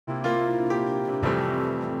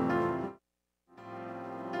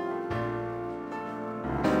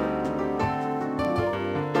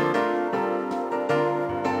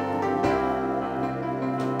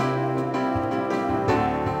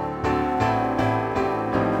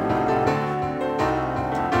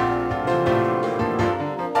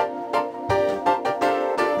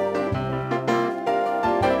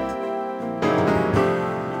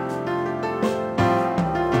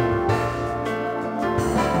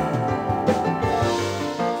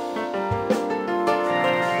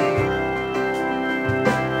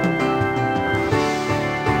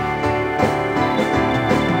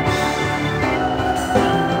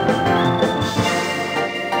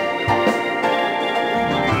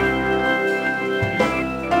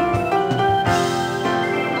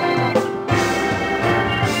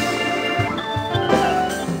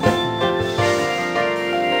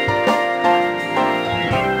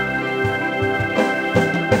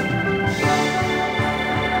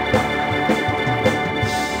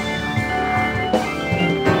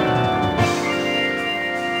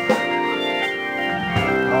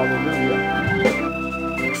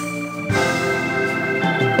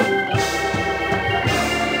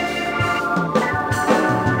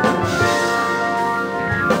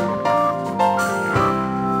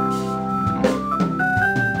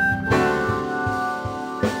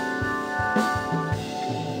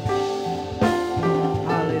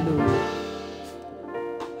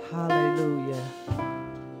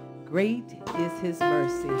great is his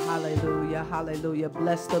mercy. Hallelujah, hallelujah.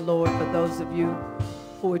 Bless the Lord for those of you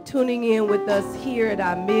who are tuning in with us here at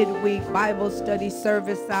our midweek Bible study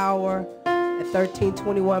service hour at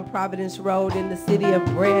 1321 Providence Road in the city of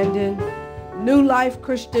Brandon. New Life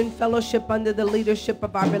Christian Fellowship under the leadership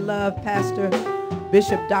of our beloved pastor,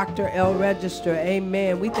 Bishop Dr. L. Register.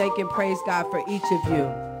 Amen. We thank and praise God for each of you.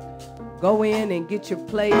 Go in and get your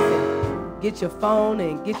place and get your phone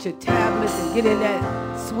and get your tablets and get in that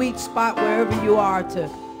sweet spot wherever you are to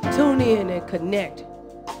tune in and connect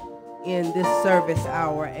in this service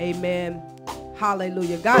hour. Amen.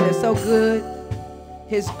 Hallelujah. God is so good.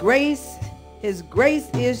 His grace is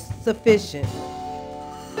sufficient.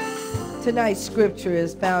 Tonight's scripture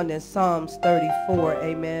is found in Psalms 34.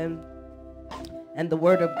 Amen. And the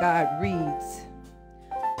word of God reads,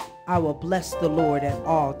 I will bless the Lord at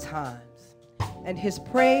all times, and his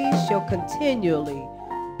praise shall continually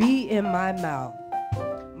be in my mouth.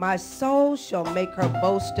 My soul shall make her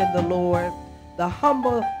boast in the Lord. The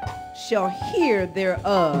humble shall hear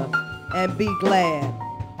thereof and be glad.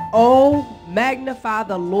 Oh, magnify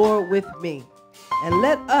the Lord with me, and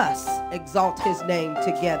let us exalt his name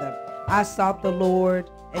together. I sought the Lord,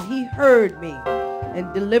 and he heard me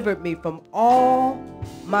and delivered me from all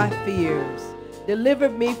my fears,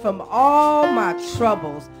 delivered me from all my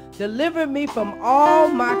troubles, delivered me from all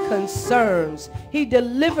my concerns. He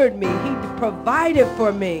delivered me. He provided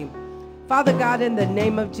for me. Father God, in the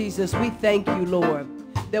name of Jesus, we thank you, Lord,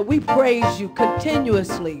 that we praise you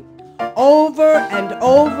continuously over and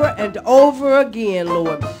over and over again,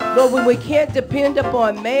 Lord. Lord, when we can't depend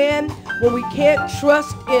upon man, when we can't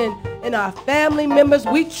trust in our family members,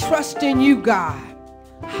 we trust in you, God.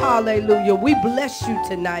 Hallelujah. We bless you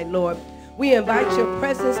tonight, Lord. We invite your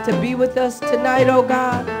presence to be with us tonight, oh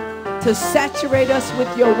God, to saturate us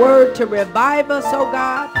with your word, to revive us, oh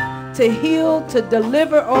God, to heal, to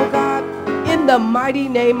deliver, oh God, in the mighty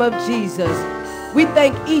name of Jesus. We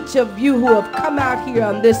thank each of you who have come out here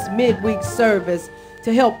on this midweek service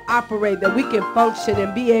to help operate, that we can function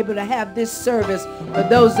and be able to have this service for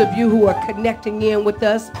those of you who are connecting in with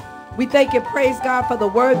us. We thank and praise God for the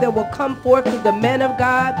word that will come forth through the man of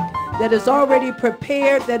God that is already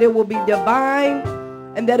prepared, that it will be divine,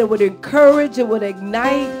 and that it would encourage, it would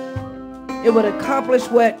ignite, it would accomplish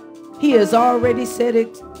what he has already said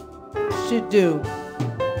it should do.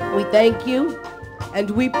 We thank you and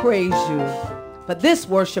we praise you for this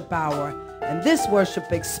worship hour and this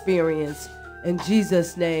worship experience. In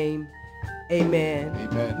Jesus' name, amen.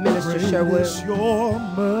 Amen. Minister Sherwood. Great is your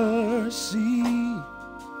mercy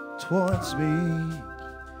towards me,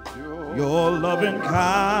 your loving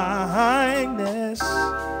kindness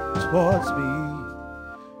towards me,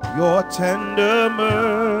 your tender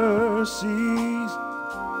mercies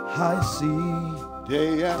I see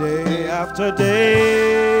day after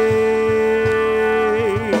day.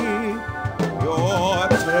 Your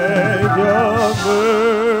tender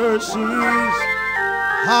mercies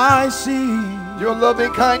I see, Your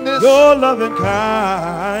loving kindness towards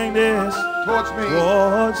me,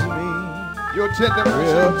 your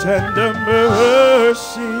tender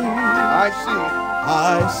mercy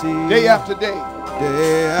I see day after day.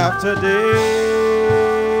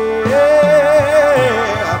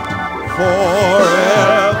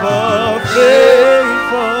 Forever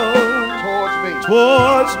faithful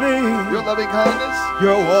towards me. Your loving kindness,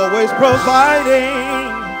 you're always providing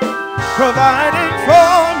for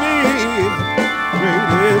me. Great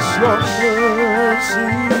is your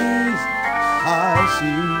mercies I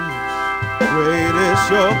see. Great is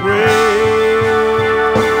your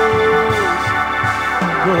grace.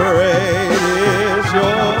 Great is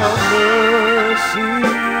your mercy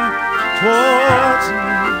towards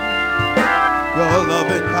me. Your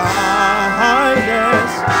loving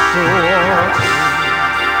kindness towards me.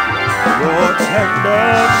 Your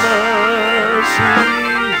tender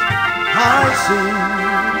mercies I see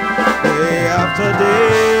day after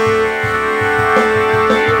day.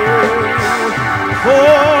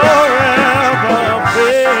 Forever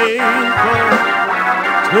faithful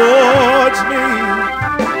towards me.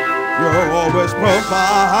 You're always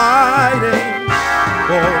providing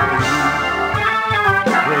for me.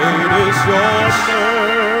 Great is your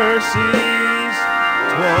mercies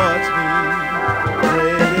towards me.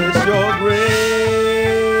 Great is your grace.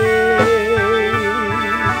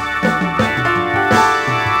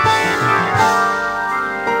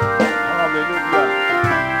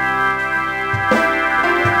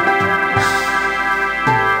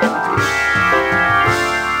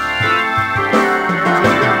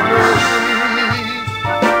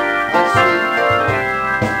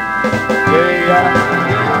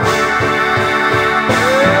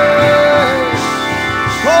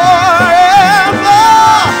 Oh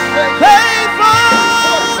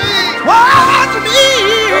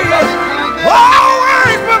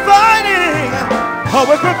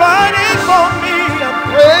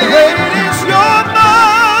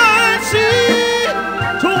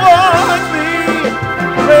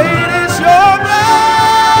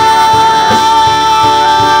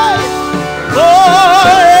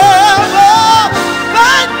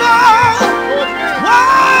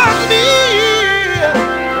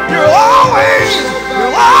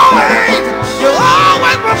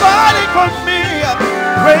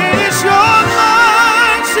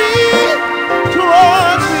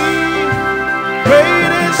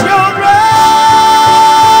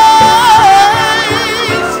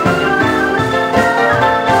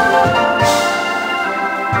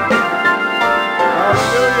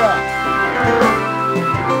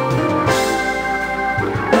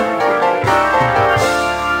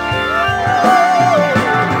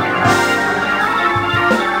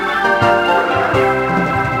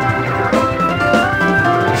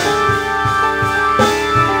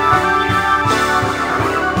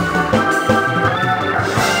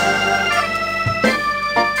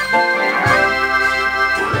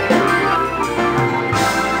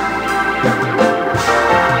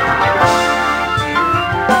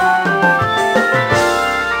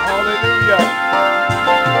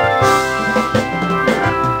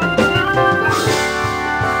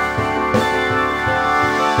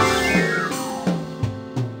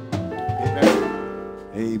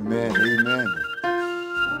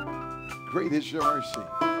mercy.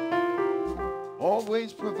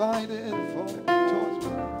 Always provided for towards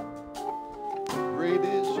me. Great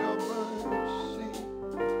is your mercy.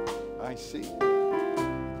 I see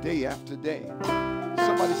day after day.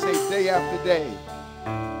 Somebody say day after day.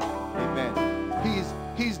 Amen.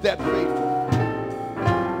 He's that faithful.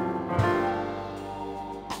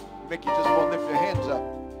 Make you just want to lift your hands up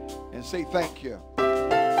and say thank you.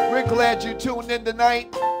 We're glad you tuned in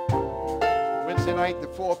tonight. Wednesday night, the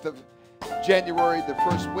 4th of January, the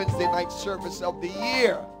first Wednesday night service of the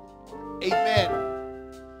year. Amen.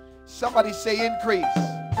 Somebody say increase.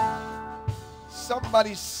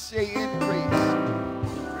 Somebody say increase.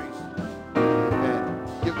 Amen.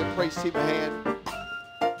 Give the praise team a hand.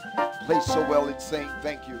 Play so well in saying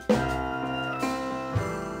thank you.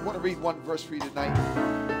 I want to read one verse for you tonight.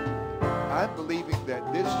 I'm believing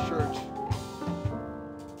that this church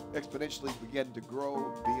exponentially begin to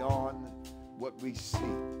grow beyond what we see.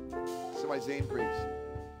 Somebody say increase.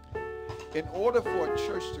 In order for a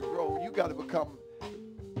church to grow, you got to become,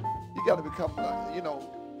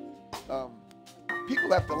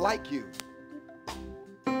 people have to like you.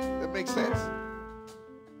 That makes sense?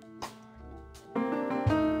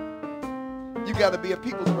 You got to be a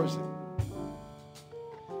people's person.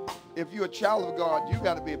 If you're a child of God, you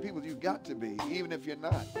got to be a people. You got to be, even if you're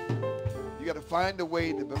not. You got to find a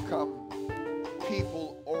way to become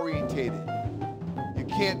people orientated. You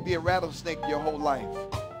can't be a rattlesnake your whole life.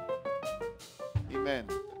 Amen.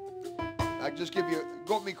 I just give you,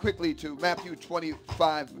 go with me quickly to Matthew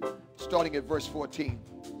 25, starting at verse 14.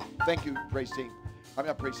 Thank you, praise team. I'm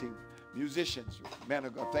not praise team. Musicians, man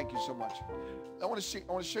of God, thank you so much. I want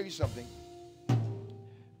to show you something,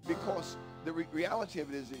 because the reality of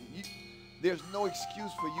it is that there's no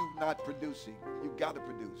excuse for you not producing. You got to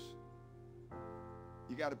produce.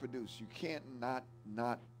 You got to produce. You can't not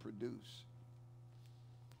produce.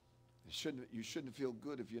 You shouldn't feel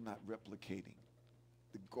good if you're not replicating.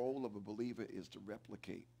 The goal of a believer is to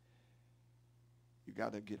replicate. You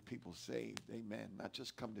got to get people saved. Amen. Not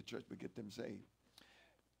just come to church, but get them saved.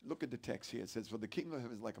 Look at the text here. It says, for the kingdom of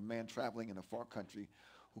heaven is like a man traveling in a far country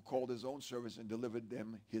who called his own servants and delivered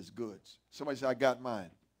them his goods. Somebody say, I got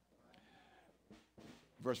mine.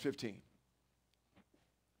 Verse 15.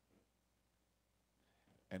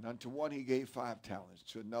 And unto one he gave 5 talents,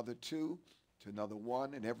 to another 2, to another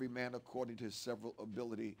 1, and every man according to his several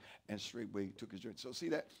ability, and straightway he took his journey. So see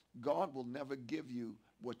that? God will never give you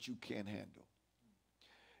what you can't handle.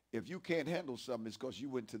 If you can't handle something, it's because you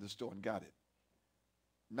went to the store and got it.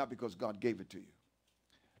 Not because God gave it to you.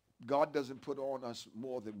 God doesn't put on us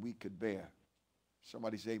more than we could bear.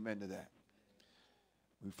 Somebody say amen to that.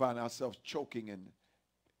 We find ourselves choking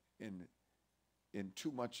in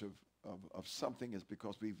too much of something is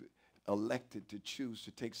because we've elected to choose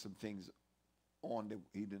to take some things on that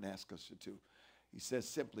he didn't ask us to do. He says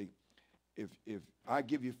simply, if I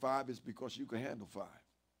give you 5, it's because you can handle 5.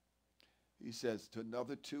 He says to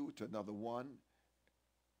another 2, to another 1,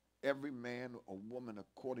 every man or woman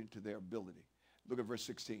according to their ability. Look at verse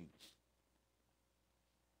 16.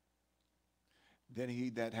 Then he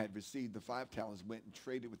that had received the 5 talents went and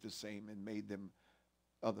traded with the same and made them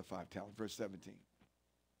other 5 talents. Verse 17.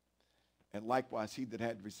 And likewise he that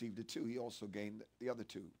had received the 2, he also gained the other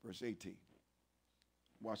 2. Verse 18.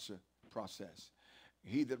 Watch the process.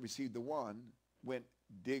 He that received the 1 went,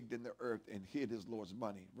 digged in the earth, and hid his Lord's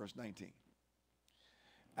money. Verse 19.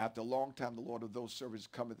 After a long time the Lord of those servants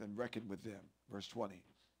cometh and reckoned with them. Verse 20.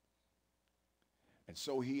 And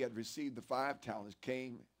so he had received the 5 talents,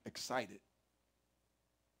 came excited,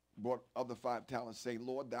 brought other 5 talents, saying,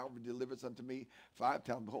 Lord, thou deliverest unto me 5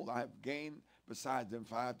 talents. Behold, I have gained besides them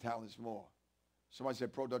 5 talents more. Somebody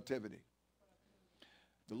said productivity.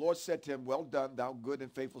 The Lord said to him, well done, thou good and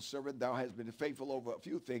faithful servant. Thou hast been faithful over a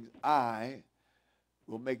few things. I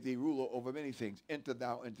will make thee ruler over many things. Enter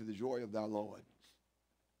thou into the joy of thy Lord.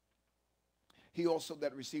 He also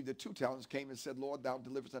that received the 2 talents came and said, Lord, thou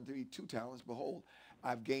deliverest unto me 2 talents. Behold,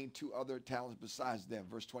 I've gained 2 other talents besides them.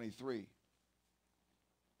 Verse 23.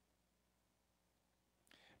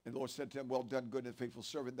 And the Lord said to him, well done, good and faithful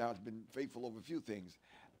servant. Thou hast been faithful over a few things.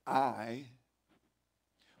 I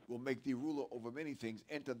will make thee ruler over many things.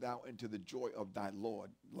 Enter thou into the joy of thy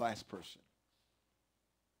Lord. Last person.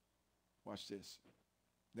 Watch this.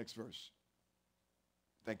 Next verse.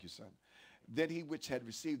 Thank you, son. Then he which had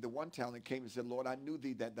received the 1 talent came and said, Lord, I knew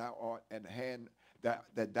thee that thou art an hand,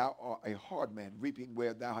 that thou art a hard man, reaping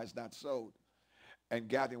where thou hast not sowed, and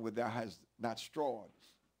gathering where thou hast not strawed.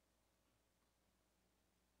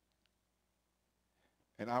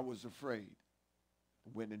 And I was afraid.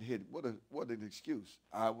 Went and hid. What an excuse.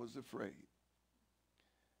 I was afraid.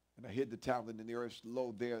 And I hid the talent in the earth.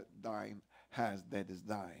 Lo, there thine has that is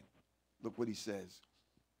thine. Look what he says.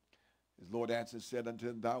 His Lord answered, said unto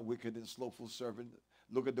him, thou wicked and slothful servant.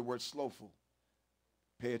 Look at the word slothful.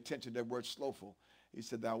 Pay attention to that word slothful. He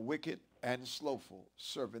said, thou wicked and slothful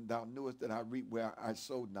servant, thou knewest that I reap where I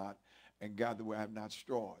sowed not, and gather where I have not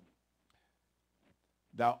strawed.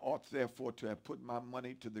 Thou ought therefore to have put my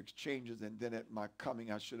money to the exchanges, and then at my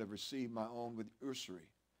coming I should have received my own with usury.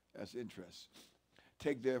 That's interest.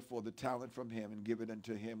 Take therefore the talent from him, and give it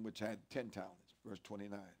unto him which had 10 talents. Verse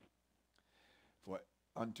 29. For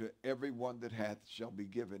unto every one that hath shall be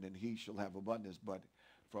given, and he shall have abundance, but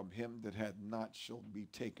from him that hath not shall be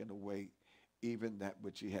taken away even that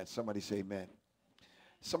which he had. Somebody say amen.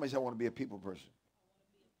 Somebody say, I want to be a people person.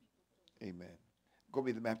 Amen. Go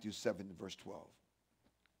read Matthew 7 verse 12.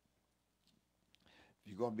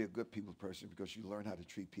 You're going to be a good people person because you learn how to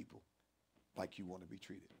treat people like you want to be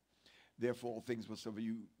treated. Therefore, all things whatsoever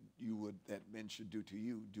you would that men should do to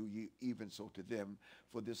you, do ye even so to them,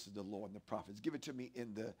 for this is the law and the prophets. Give it to me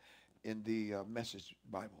in the Message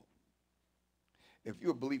Bible. If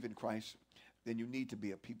you believe in Christ, then you need to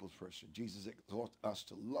be a people's person. Jesus exhorts us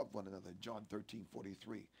to love one another. John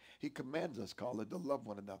 13:43. He commands us, Carla, to love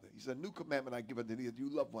one another. He said, a new commandment I give unto thee, that you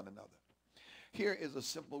love one another. Here is a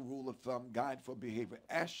simple rule of thumb, guide for behavior.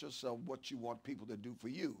 Ask yourself what you want people to do for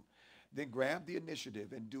you. Then grab the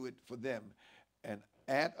initiative and do it for them. And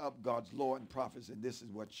add up God's law and prophets, and this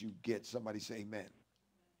is what you get. Somebody say amen.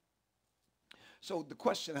 So the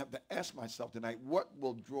question I have to ask myself tonight, what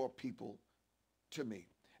will draw people to me?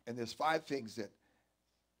 And there's 5 things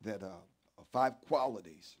that are 5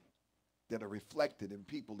 qualities that are reflected in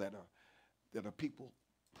people that are people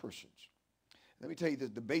persons. Let me tell you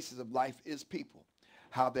that the basis of life is people,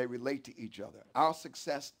 how they relate to each other. Our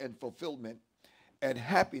success and fulfillment and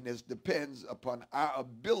happiness depends upon our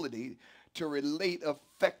ability to relate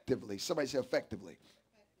effectively. Somebody say effectively.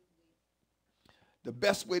 The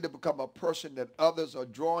best way to become a person that others are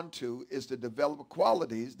drawn to is to develop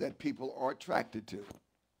qualities that people are attracted to.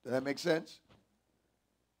 Does that make sense?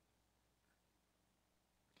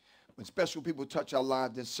 When special people touch our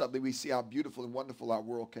lives, then suddenly we see how beautiful and wonderful our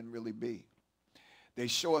world can really be. They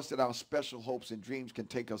show us that our special hopes and dreams can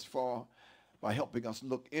take us far by helping us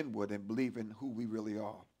look inward and believe in who we really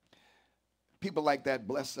are. People like that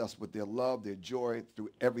bless us with their love, their joy through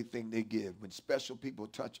everything they give. When special people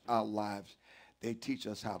touch our lives, they teach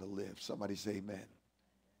us how to live. Somebody say amen.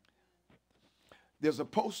 There's a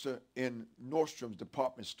poster in Nordstrom's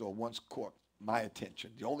department store once caught my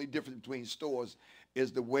attention. The only difference between stores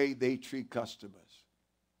is the way they treat customers.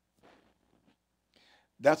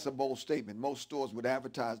 That's a bold statement. Most stores would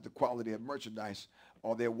advertise the quality of merchandise,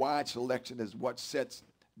 or their wide selection is what sets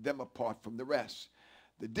them apart from the rest.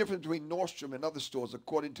 The difference between Nordstrom and other stores,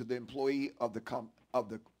 according to the employee of the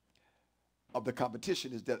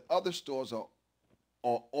competition, is that other stores are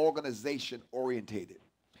organization orientated.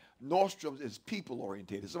 Nordstrom's is people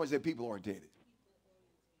orientated. Somebody say people orientated.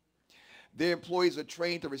 Their employees are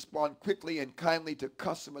trained to respond quickly and kindly to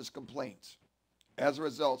customers' complaints. As a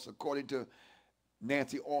result, according to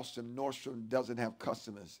Nancy Austin, Nordstrom doesn't have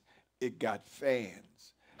customers. It got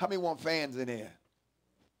fans. How many want fans in here?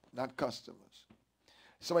 Not customers.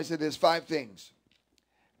 Somebody said there's 5 things.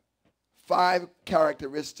 5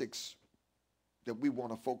 characteristics that we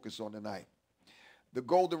want to focus on tonight. The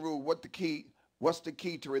golden rule, what's the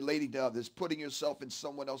key to relating to others? Putting yourself in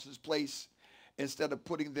someone else's place instead of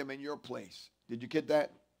putting them in your place. Did you get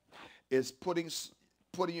that? It's putting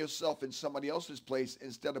yourself in somebody else's place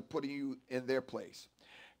instead of putting you in their place.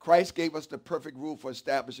 Christ gave us the perfect rule for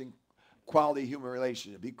establishing quality human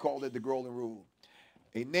relationship. He called it the golden rule,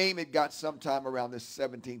 a name it got sometime around the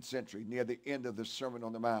 17th century, near the end of the Sermon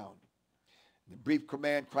on the Mount. In the brief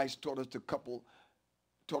command, Christ taught us a couple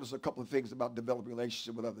of things about developing a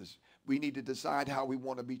relationship with others. We need to decide how we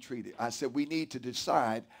want to be treated. I said we need to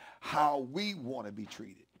decide how we want to be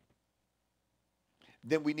treated.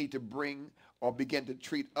 Then we need to bring or begin to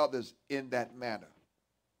treat others in that manner.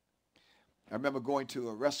 I remember going to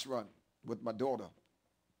a restaurant with my daughter,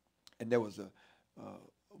 and there was a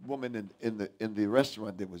woman in the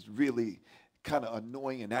restaurant that was really kind of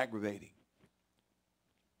annoying and aggravating.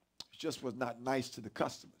 She just was not nice to the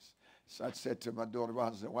customers. So I said to my daughter,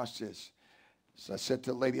 I said, watch this. So I said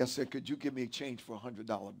to the lady, I said, could you give me change for a $100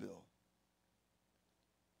 bill?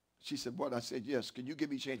 She said, what? I said, yes. Can you give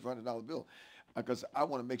me change for a $100 bill? Because I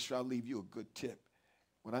want to make sure I leave you a good tip.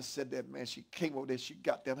 When I said that, man, she came over there, she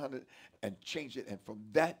got that 100 and changed it. And from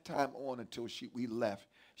that time on until we left,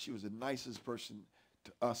 she was the nicest person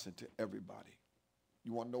to us and to everybody.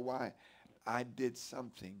 You want to know why? I did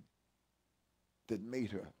something that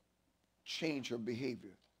made her change her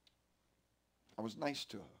behavior. I was nice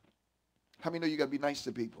to her. How many know you got to be nice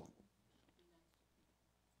to people?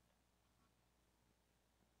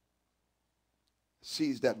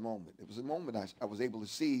 Seize that moment. It was a moment I was able to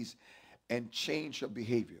seize and change her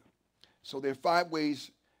behavior. So there are 5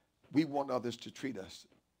 ways we want others to treat us.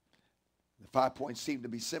 The 5 points seem to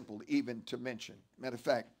be simple even to mention. Matter of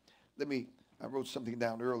fact, I wrote something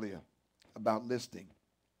down earlier about listening.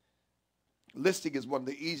 Listening is one of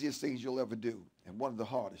the easiest things you'll ever do and one of the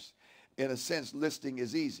hardest. In a sense, listening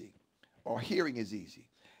is easy, or hearing is easy.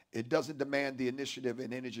 It doesn't demand the initiative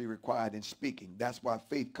and energy required in speaking. That's why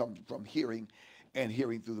faith comes from hearing, and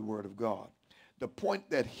hearing through the word of God. The point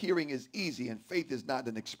that hearing is easy and faith is not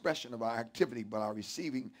an expression of our activity, but our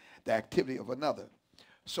receiving the activity of another.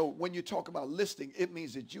 So when you talk about listening, it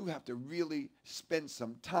means that you have to really spend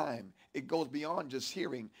some time. It goes beyond just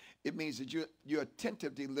hearing. It means that you're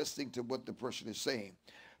attentively listening to what the person is saying.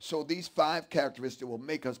 So these 5 characteristics will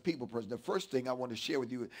make us people person. The first thing I want to share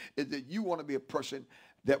with you is that you want to be a person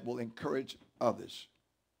that will encourage others.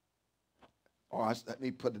 Or let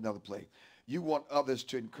me put another play. You want others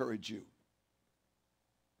to encourage you.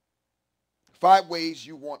 5 ways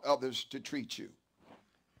you want others to treat you.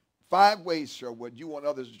 5 ways, Sherwood, you want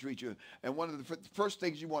others to treat you. And one of the first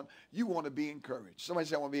things you want to be encouraged. Somebody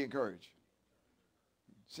say, I want to be encouraged.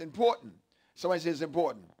 It's important. Somebody say it's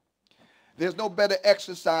important. There's no better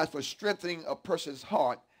exercise for strengthening a person's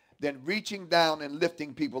heart than reaching down and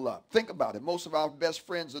lifting people up. Think about it. Most of our best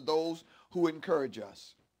friends are those who encourage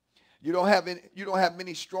us. You don't have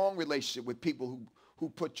many strong relationships with people who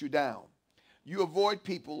put you down. You avoid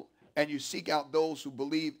people and you seek out those who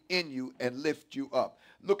believe in you and lift you up.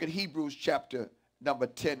 Look at Hebrews chapter number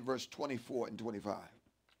 10, verse 24 and 25.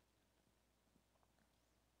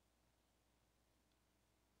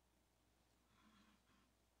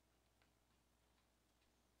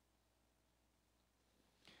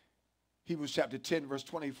 Hebrews chapter 10, verse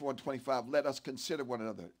 24 and 25. Let us consider one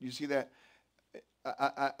another. You see that?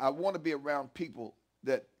 I want to be around people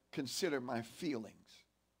that consider my feelings.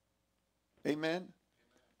 Amen?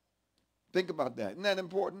 Think about that. Isn't that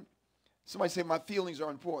important? Somebody say, my feelings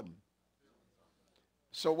are important.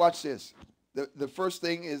 So watch this. The first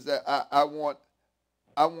thing is that I want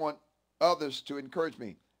others to encourage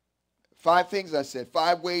me. 5 things I said.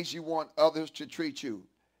 5 ways you want others to treat you.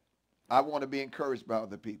 I want to be encouraged by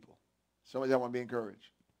other people. Somebody, I want to be encouraged.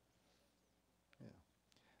 Yeah.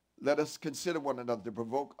 Let us consider one another to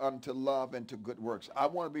provoke unto love and to good works. I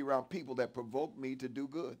want to be around people that provoke me to do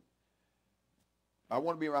good. I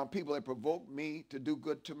want to be around people that provoke me to do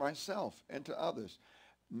good to myself and to others,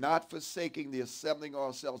 not forsaking the assembling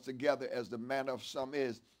ourselves together as the manner of some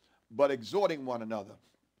is, but exhorting one another.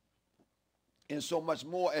 And so much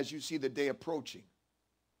more as you see the day approaching.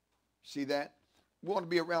 See that? We want to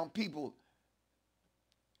be around people,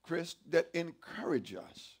 Chris, that encourage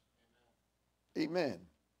us. Amen.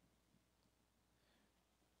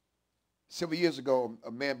 Several years ago,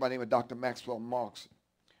 a man by the name of Dr. Maxwell Marks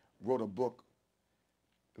wrote a book.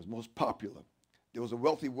 It was most popular. There was a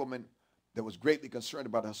wealthy woman that was greatly concerned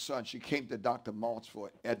about her son. She came to Dr. Marks for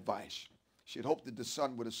advice. She had hoped that the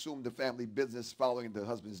son would assume the family business following the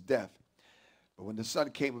husband's death. But when the son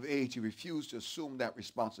came of age, he refused to assume that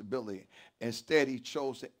responsibility. Instead, he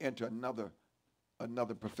chose to enter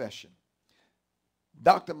another profession.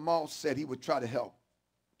 Dr. Marks said he would try to help.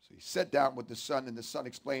 So he sat down with the son, and the son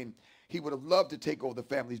explained he would have loved to take over the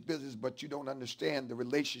family's business, but you don't understand the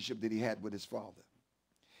relationship that he had with his father.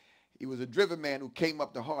 He was a driven man who came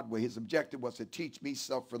up the hard way. His objective was to teach me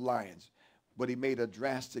self-reliance, but he made a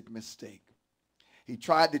drastic mistake. He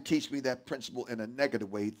tried to teach me that principle in a negative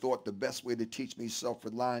way. He thought the best way to teach me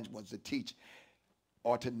self-reliance was to teach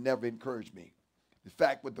or to never encourage me. In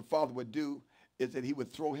fact, what the father would do is that he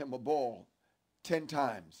would throw him a ball 10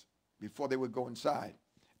 times before they would go inside.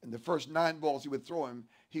 And the first 9 balls he would throw him,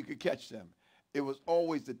 he could catch them. It was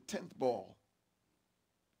always the 10th ball.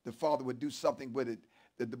 The father would do something with it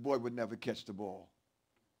that the boy would never catch the ball.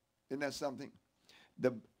 Isn't that something?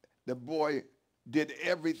 The boy did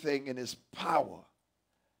everything in his power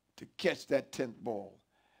to catch that 10th ball.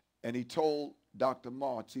 And he told Dr.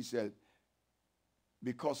 Marks, he said,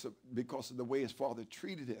 because of the way his father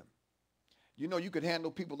treated him. You know, you could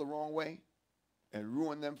handle people the wrong way and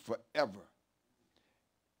ruin them forever.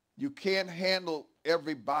 You can't handle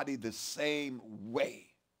everybody the same way.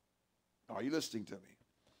 Are you listening to me?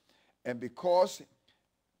 And because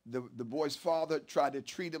the boy's father tried to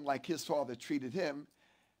treat him like his father treated him,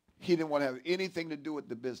 he didn't want to have anything to do with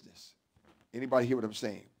the business. Anybody hear what I'm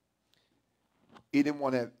saying? He didn't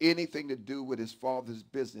want to have anything to do with his father's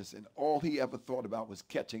business, and all he ever thought about was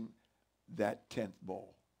catching that 10th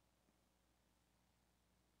ball.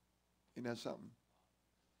 Isn't that something?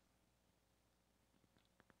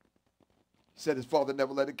 Said his father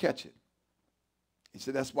never let him catch it. He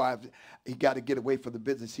said that's why he got to get away from the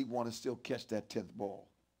business. He wanted to still catch that 10th ball.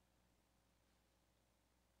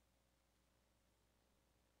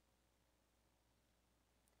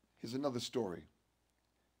 Here's another story.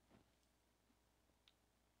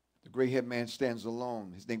 The gray-haired man stands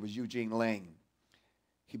alone. His name was Eugene Lang.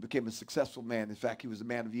 He became a successful man. In fact, he was the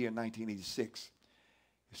man of the year in 1986.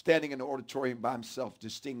 Standing in the auditorium by himself,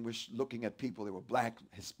 distinguished, looking at people. They were black,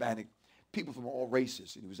 Hispanic, people from all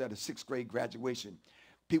races. And he was at a 6th grade graduation.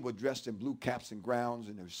 People were dressed in blue caps and gowns,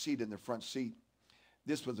 and they were seated in the front seat.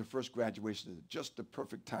 This was the first graduation. Just the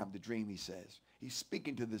perfect time to dream, he says. He's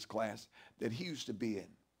speaking to this class that he used to be in.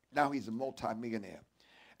 Now he's a multimillionaire.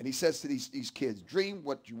 And he says to these kids, dream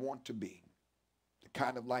what you want to be, the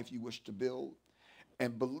kind of life you wish to build,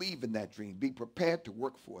 and believe in that dream. Be prepared to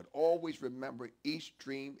work for it. Always remember each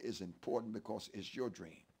dream is important because it's your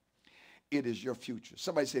dream. It is your future.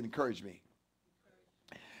 Somebody said, encourage me.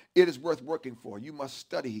 It is worth working for. You must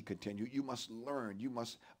study, he continued. You must learn. You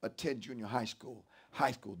must attend junior high school,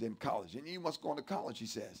 then college. And you must go into college, he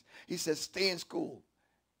says. He says, stay in school.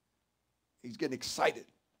 He's getting excited.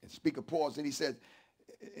 And speaker paused, and he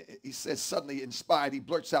says, suddenly inspired, he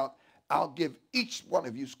blurts out, I'll give each one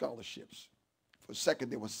of you scholarships. For a second,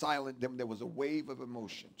 there was silence. Then there was a wave of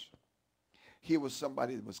emotions. Here was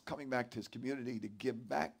somebody that was coming back to his community to give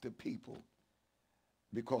back to people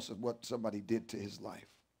because of what somebody did to his life.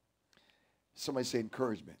 Somebody say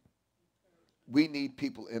encouragement. We need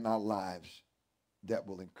people in our lives that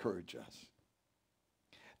will encourage us.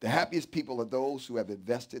 The happiest people are those who have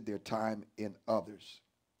invested their time in others.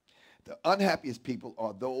 The unhappiest people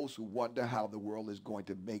are those who wonder how the world is going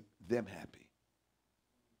to make them happy.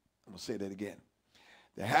 I'm going to say that again.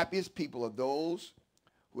 The happiest people are those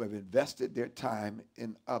who have invested their time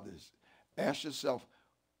in others. Ask yourself,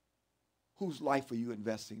 whose life are you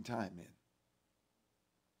investing time in?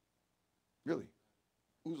 Really,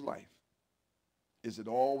 whose life? Is it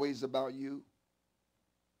always about you?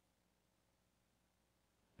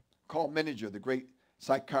 Carl Menninger, the great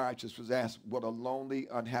psychiatrist, was asked what a lonely,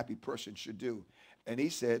 unhappy person should do. And he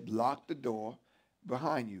said, lock the door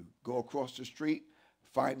behind you. Go across the street,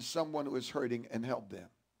 find someone who is hurting and help them.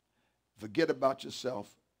 Forget about yourself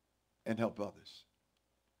and help others.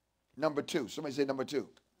 Number 2. Somebody say number 2.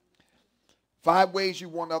 5 ways you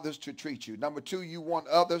want others to treat you. Number 2, you want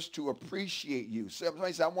others to appreciate you.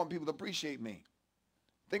 Somebody say, I want people to appreciate me.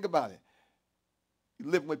 Think about it. You're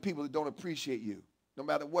living with people that don't appreciate you. No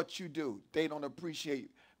matter what you do, they don't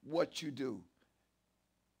appreciate what you do.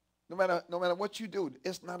 No matter what you do,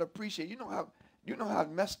 it's not appreciated. You know how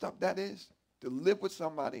messed up that is? To live with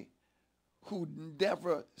somebody who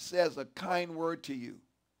never says a kind word to you.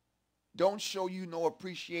 Don't show you no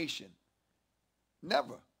appreciation.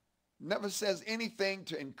 Never. Never says anything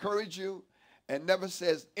to encourage you and never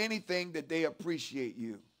says anything that they appreciate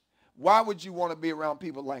you. Why would you want to be around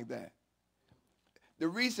people like that? The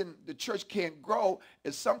reason the church can't grow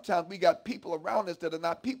is sometimes we got people around us that are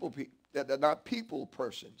not people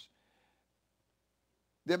persons.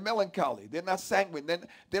 They're melancholy. They're not sanguine.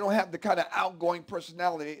 They don't have the kind of outgoing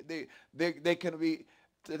personality. They can be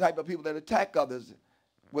the type of people that attack others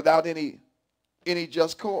without any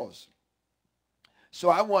just cause. So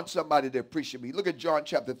I want somebody to appreciate me. Look at John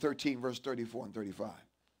chapter 13, verse 34 and 35.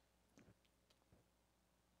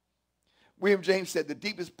 William James said the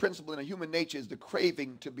deepest principle in a human nature is the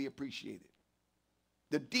craving to be appreciated.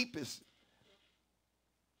 The deepest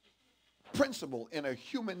principle in a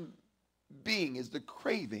human being is the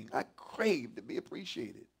craving. I crave to be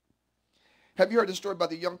appreciated. Have you heard the story about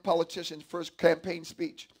the young politician's first campaign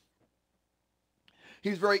speech? He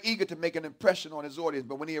was very eager to make an impression on his audience,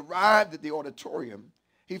 but when he arrived at the auditorium,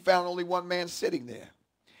 he found only one man sitting there.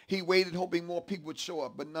 He waited, hoping more people would show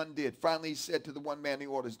up, but none did. Finally, he said to the one man in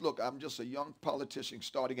the audience, look, I'm just a young politician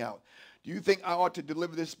starting out. Do you think I ought to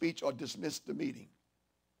deliver this speech or dismiss the meeting?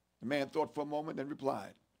 The man thought for a moment and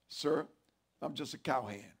replied, sir, I'm just a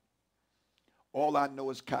cowhand. All I know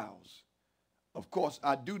is cows. Of course,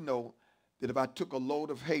 I do know that if I took a load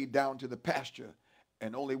of hay down to the pasture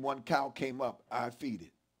and only one cow came up, I'd feed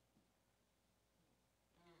it.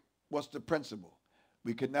 What's the principle?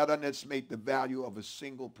 We cannot underestimate the value of a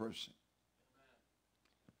single person.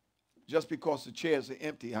 Just because the chairs are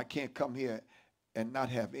empty, I can't come here and not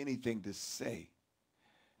have anything to say.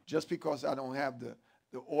 Just because I don't have the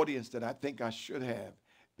audience that I think I should have,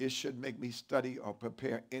 it should make me study or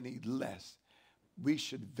prepare any less. We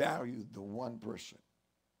should value the one person.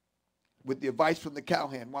 With the advice from the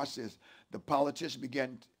cowhand, watch this, the politician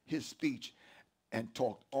began his speech and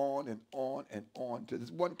talked on and on and on to this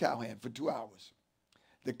one cowhand for 2 hours.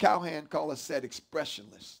 The cowhand caller said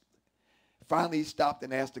expressionless, Finally, he stopped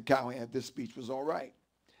and asked the cowhand if this speech was all right.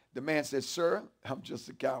 The man said, "Sir, I'm just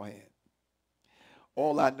a cowhand.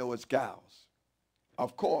 All I know is cows.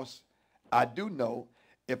 Of course, I do know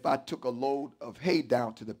if I took a load of hay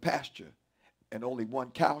down to the pasture and only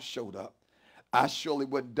one cow showed up, I surely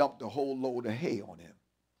wouldn't dump the whole load of hay on him."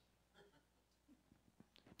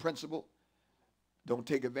 Principle, don't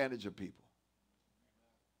take advantage of people.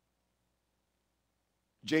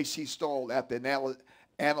 J.C. Stahl, after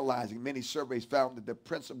analyzing many surveys, found that the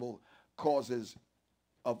principal causes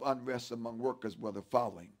of unrest among workers were the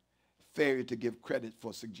following: failure to give credit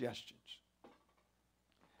for suggestions,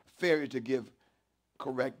 failure to give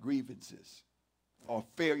correct grievances, or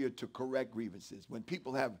failure to correct grievances. When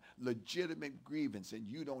people have legitimate grievance and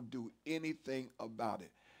you don't do anything about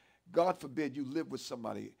it, God forbid you live with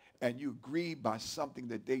somebody and you grieve by something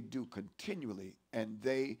that they do continually and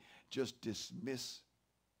they just dismiss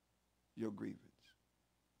your grievance.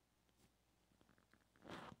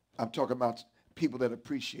 I'm talking about people that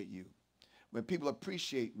appreciate you. When people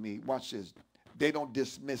appreciate me, watch this, they don't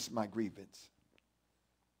dismiss my grievance.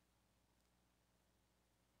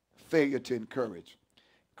 Failure to encourage.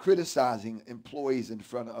 Criticizing employees in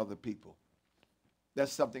front of other people.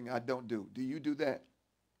 That's something I don't do. Do you do that?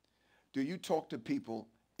 Do you talk to people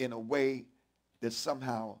in a way that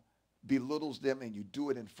somehow belittles them and you do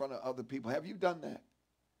it in front of other people? Have you done that?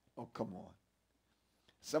 Oh, come on.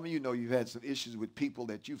 Some of you know you've had some issues with people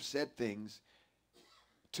that you've said things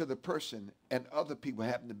to the person and other people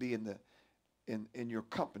happen to be in your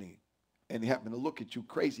company and they happen to look at you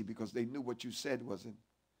crazy because they knew what you said wasn't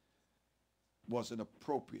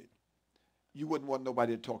appropriate. You wouldn't want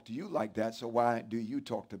nobody to talk to you like that, so why do you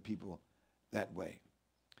talk to people that way?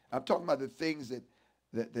 I'm talking about the things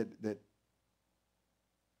that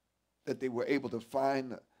they were able to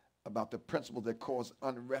find about the principles that cause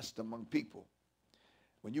unrest among people.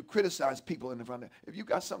 When you criticize people in front of, if you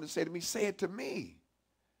got something to say to me, say it to me.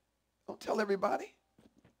 Don't tell everybody.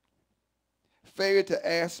 Failure to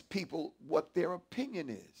ask people what their opinion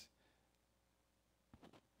is.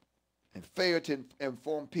 And failure to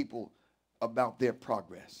inform people about their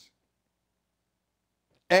progress.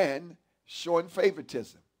 And showing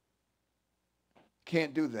favoritism.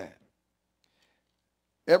 Can't do that.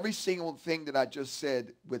 Every single thing that I just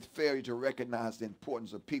said with failure to recognize the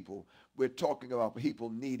importance of people, we're talking about people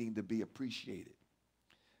needing to be appreciated.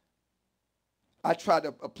 I try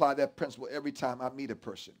to apply that principle every time I meet a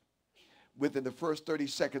person. Within the first 30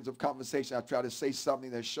 seconds of conversation, I try to say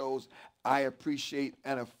something that shows I appreciate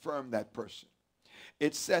and affirm that person.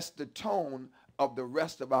 It sets the tone of the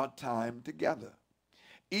rest of our time together.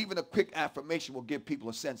 Even a quick affirmation will give people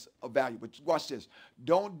a sense of value. But watch this.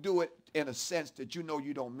 Don't do it in a sense that you know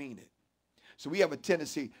you don't mean it. So we have a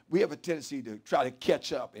tendency to try to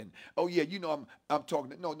catch up and, oh yeah, you know I'm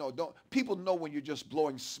talking. No, don't. People know when you're just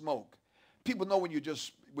blowing smoke. People know when you're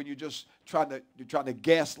just trying to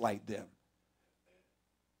gaslight them.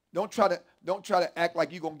 Don't try to act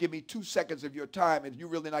like you're gonna give me 2 seconds of your time and you're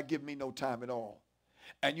really not giving me no time at all.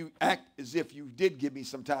 And you act as if you did give me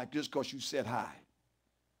some time just because you said hi.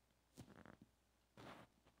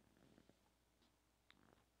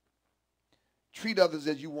 Treat others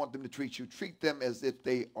as you want them to treat you. Treat them as if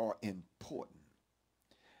they are important.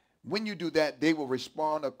 When you do that, they will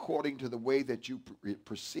respond according to the way that you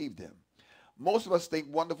perceive them. Most of us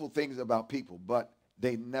think wonderful things about people, but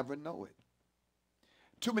they never know it.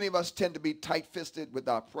 Too many of us tend to be tight-fisted with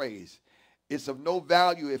our praise. It's of no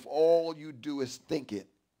value if all you do is think it.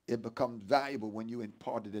 It becomes valuable when you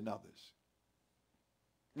impart it in others.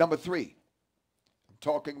 Number 3, I'm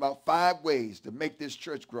talking about 5 ways to make this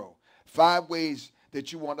church grow. 5 ways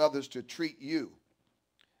that you want others to treat you.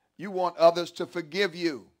 You want others to forgive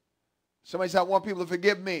you. Somebody said, I want people to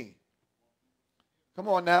forgive me. Come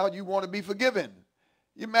on now, you want to be forgiven.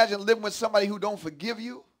 You imagine living with somebody who don't forgive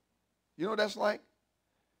you? You know what that's like?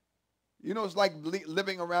 You know it's like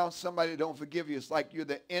living around somebody that don't forgive you. It's like you're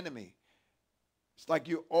the enemy. It's like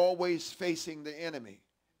you're always facing the enemy.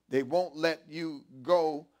 They won't let you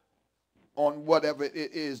go on whatever it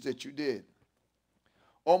is that you did.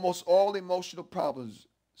 Almost all emotional problems,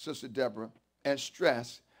 Sister Deborah, and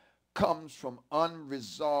stress comes from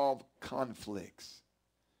unresolved conflicts.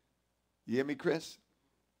 You hear me, Chris?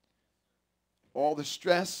 All the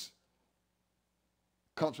stress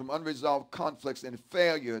comes from unresolved conflicts and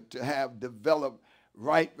failure to have developed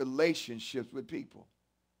right relationships with people.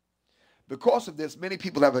 Because of this, many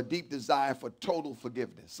people have a deep desire for total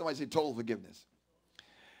forgiveness. Somebody say total forgiveness.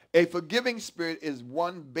 A forgiving spirit is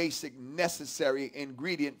one basic necessary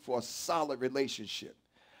ingredient for a solid relationship.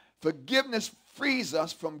 Forgiveness frees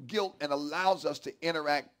us from guilt and allows us to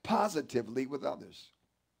interact positively with others.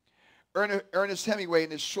 Ernest Hemingway,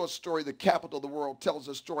 in his short story, The Capital of the World, tells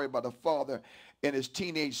a story about a father and his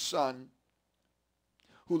teenage son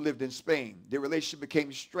who lived in Spain. Their relationship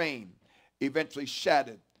became strained, eventually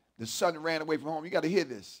shattered. The son ran away from home. You got to hear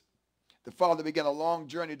this. The father began a long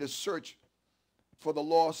journey to search for the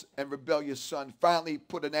lost and rebellious son. Finally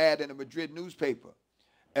put an ad in a Madrid newspaper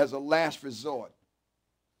as a last resort.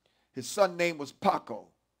 His son's name was Paco,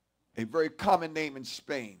 a very common name in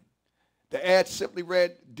Spain. The ad simply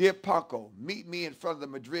read, "Dear Paco, meet me in front of the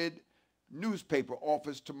Madrid newspaper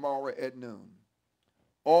office tomorrow at noon.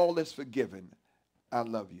 All is forgiven. I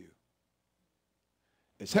love you."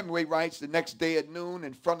 As Hemingway writes, the next day at noon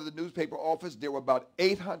in front of the newspaper office, there were about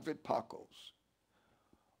 800 Pacos,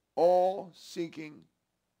 all seeking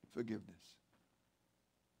forgiveness.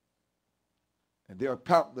 And there are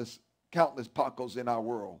countless Pacos in our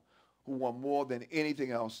world who want more than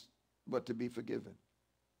anything else but to be forgiven.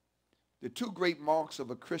 The two great marks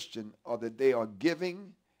of a Christian are that they are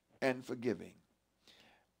giving and forgiving.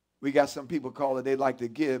 We got some people call it they like to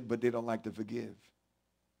give, but they don't like to forgive.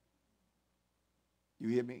 You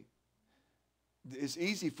hear me? It's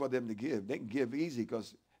easy for them to give. They can give easy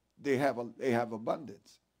because they have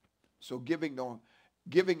abundance. So giving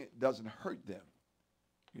doesn't hurt them,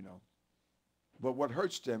 you know. But what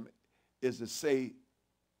hurts them is to say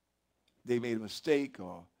they made a mistake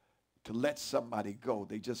or to let somebody go.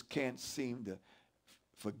 They just can't seem to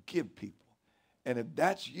forgive people. And if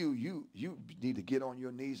that's you, you need to get on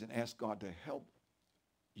your knees and ask God to help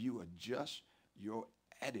you adjust your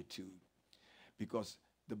attitude. Because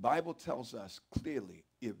the Bible tells us clearly,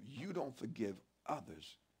 if you don't forgive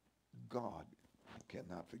others, God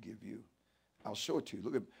cannot forgive you. I'll show it to you.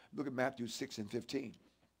 Look at Matthew 6:15.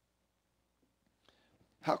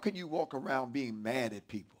 How can you walk around being mad at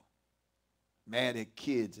people? Mad at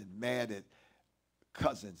kids and mad at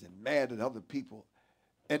cousins and mad at other people,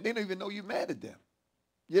 and they don't even know you're mad at them.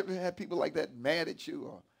 You ever had people like that mad at you,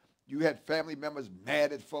 or you had family members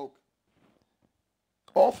mad at folk?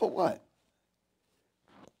 All for what?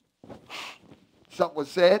 Something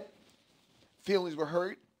was said, feelings were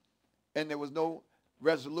hurt, and there was no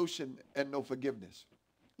resolution and no forgiveness.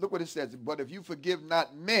 Look what it says. But if you forgive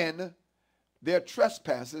not men their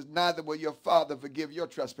trespasses, neither will your Father forgive your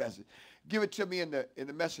trespasses. Give it to me in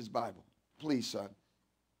the Message Bible, please, son.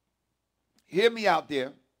 Hear me out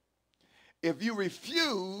there. If you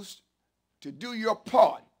refuse to do your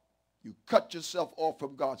part, you cut yourself off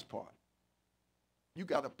from God's part. You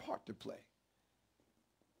got a part to play.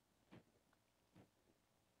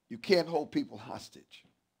 You can't hold people hostage.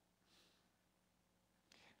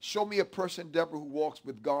 Show me a person, Deborah, who walks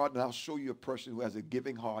with God, and I'll show you a person who has a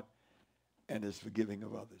giving heart and is forgiving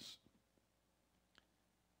of others.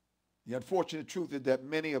 The unfortunate truth is that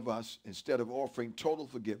many of us, instead of offering total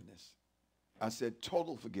forgiveness, I said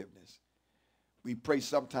total forgiveness, we pray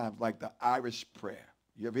sometimes like the Irish prayer.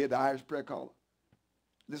 You ever hear the Irish prayer called?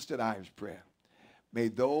 Listen to the Irish prayer. May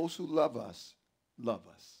those who love us,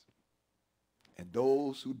 and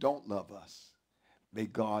those who don't love us, may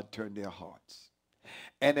God turn their hearts.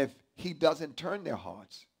 And if he doesn't turn their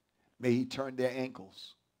hearts, may he turn their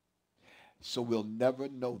ankles. So we'll never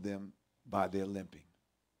know them by their limping.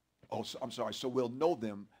 Oh, I'm sorry. So we'll know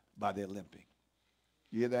them by their limping.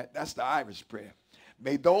 You hear that? That's the Irish prayer.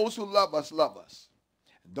 May those who love us,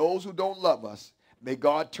 and those who don't love us, may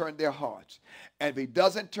God turn their hearts. And if he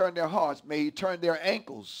doesn't turn their hearts, may he turn their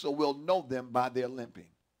ankles so we'll know them by their limping.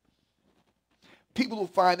 People who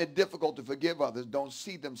find it difficult to forgive others don't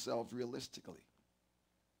see themselves realistically.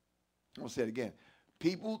 I'm going to say it again.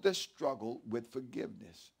 People that struggle with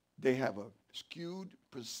forgiveness, they have a skewed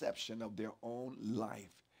perception of their own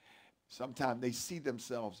life. Sometimes they see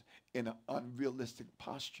themselves in an unrealistic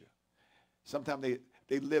posture. Sometimes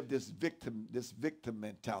they live this victim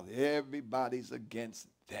mentality. Everybody's against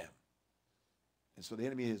them. And so the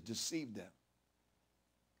enemy has deceived them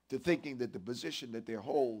to thinking that the position that they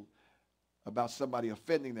hold about somebody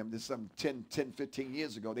offending them, this some 10, 15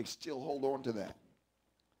 years ago, they still hold on to that.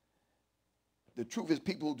 The truth is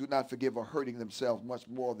people who do not forgive are hurting themselves much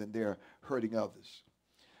more than they're hurting others.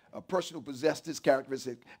 A person who possesses this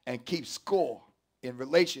characteristic and keeps score in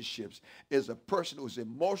relationships is a person who is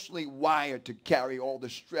emotionally wired to carry all the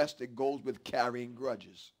stress that goes with carrying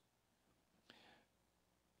grudges.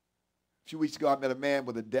 A few weeks ago, I met a man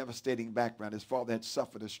with a devastating background. His father had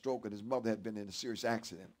suffered a stroke and his mother had been in a serious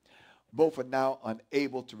accident. Both are now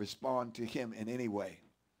unable to respond to him in any way.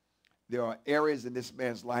 There are areas in this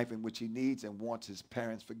man's life in which he needs and wants his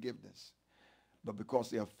parents' forgiveness. But because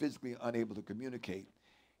they are physically unable to communicate,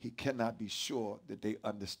 he cannot be sure that they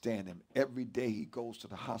understand him. Every day he goes to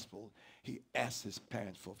the hospital, he asks his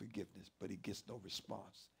parents for forgiveness, but he gets no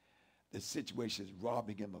response. the situation is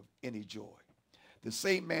robbing him of any joy. The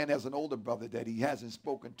same man has an older brother that he hasn't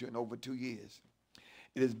spoken to in over 2 years.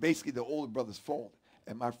 It is basically the older brother's fault,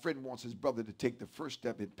 and my friend wants his brother to take the first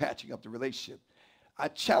step in patching up the relationship. I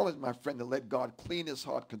challenge my friend to let God clean his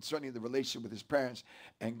heart concerning the relationship with his parents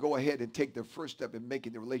and go ahead and take the first step in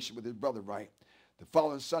making the relationship with his brother right. The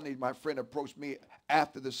following Sunday, my friend approached me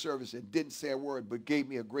after the service and didn't say a word, but gave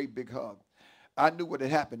me a great big hug. I knew what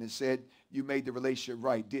had happened and said, "You made the relationship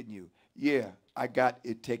right, didn't you?" "Yeah, I got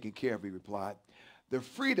it taken care of," he replied. The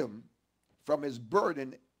freedom from his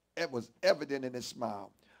burden, it was evident in his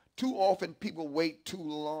smile. Too often people wait too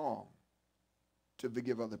long to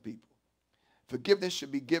forgive other people. Forgiveness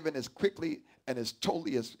should be given as quickly and as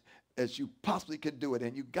totally as you possibly can do it,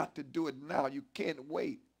 and you got to do it now. You can't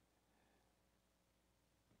wait.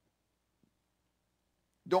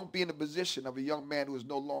 Don't be in the position of a young man who is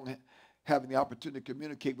no longer having the opportunity to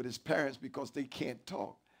communicate with his parents because they can't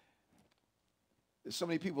talk. There's so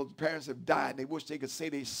many people's parents have died and they wish they could say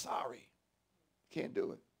they're sorry. Can't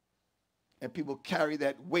do it. And people carry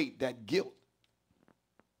that weight, that guilt.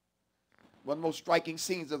 One of the most striking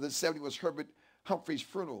scenes of the 70s was Herbert Humphrey's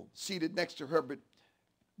funeral. Seated next to Herbert's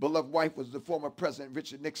beloved wife was the former President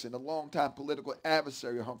Richard Nixon, a longtime political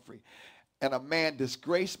adversary of Humphrey, and a man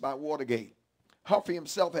disgraced by Watergate. Humphrey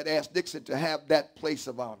himself had asked Nixon to have that place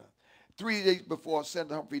of honor. 3 days before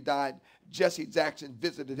Senator Humphrey died, Jesse Jackson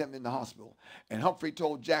visited him in the hospital, and Humphrey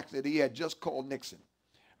told Jackson that he had just called Nixon.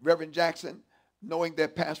 Reverend Jackson, knowing their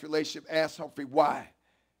past relationship, asked Humphrey why.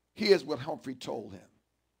 Here's what Humphrey told him.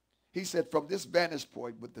 He said, "From this vantage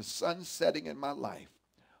point, with the sun setting in my life,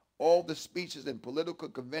 all the speeches and political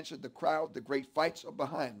conventions, the crowd, the great fights are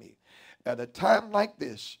behind me. At a time like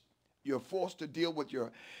this, you're forced to deal with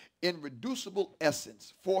your irreducible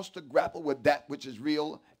essence, forced to grapple with that which is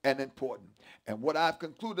real and important. And what I've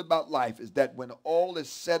concluded about life is that when all is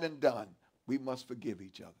said and done, we must forgive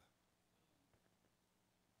each other,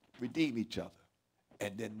 redeem each other,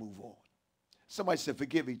 and then move on." Somebody said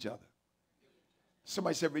forgive each other.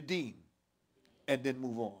 Somebody said redeem, and then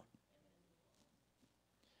move on.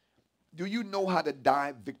 Do you know how to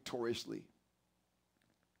die victoriously?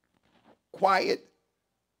 Quiet.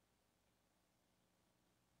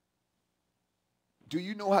 Do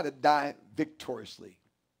you know how to die victoriously?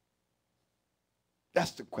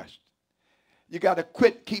 That's the question. You got to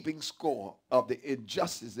quit keeping score of the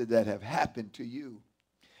injustices that have happened to you.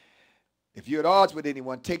 If you're at odds with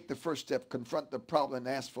anyone, take the first step, confront the problem,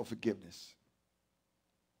 and ask for forgiveness.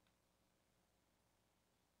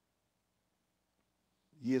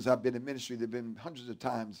 Years I've been in ministry, there have been hundreds of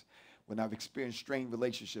times when I've experienced strained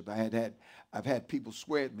relationships. I've had people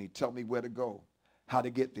swear at me, tell me where to go, how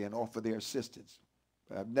to get there, and offer their assistance.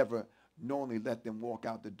 But I've never knowingly let them walk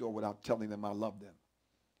out the door without telling them I love them.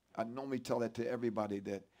 I normally tell that to everybody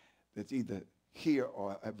that's either here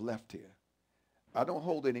or have left here. I don't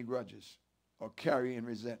hold any grudges or carry any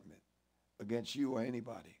resentment against you or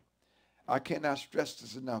anybody. I cannot stress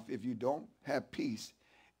this enough. If you don't have peace,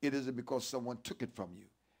 it isn't because someone took it from you.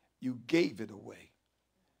 You gave it away.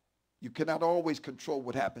 You cannot always control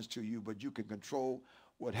what happens to you, but you can control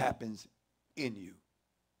what happens in you.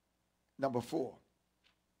 Number 4,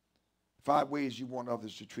 5 ways you want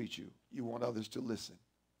others to treat you. You want others to listen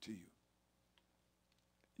to you.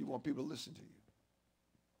 You want people to listen to you.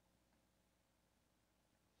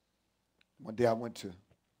 One day I went to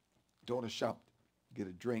donut shop to get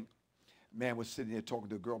a drink. A man was sitting there talking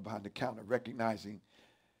to a girl behind the counter. Recognizing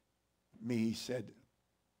me, he said,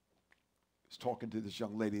 he was talking to this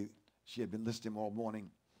young lady. She had been listening all morning,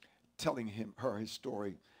 telling her his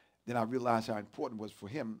story. Then I realized how important it was for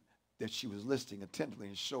him that she was listening attentively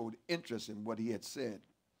and showed interest in what he had said.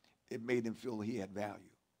 It made him feel he had value.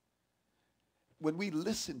 When we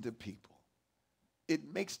listen to people,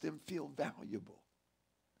 it makes them feel valuable.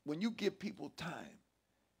 When you give people time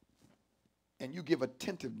and you give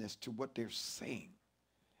attentiveness to what they're saying,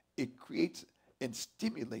 it creates and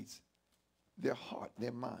stimulates their heart,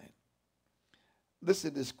 their mind. Listen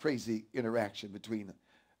to this crazy interaction between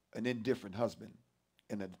an indifferent husband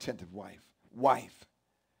and an attentive wife. Wife: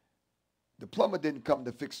 "The plumber didn't come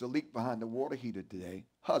to fix the leak behind the water heater today."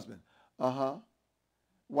 Husband: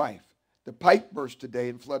 Wife: "The pipe burst today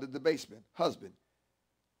and flooded the basement." Husband: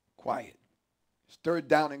 Quiet. Stirred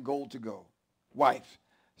down in gold to go. Wife: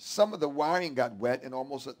 "Some of the wiring got wet and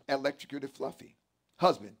almost electrocuted Fluffy."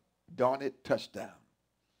 Husband: "Darn it, touchdown."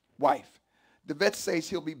 Wife: "The vet says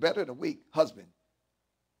he'll be better in a week." Husband: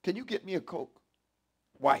 "Can you get me a Coke?"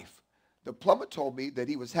 Wife: "The plumber told me that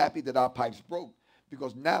he was happy that our pipes broke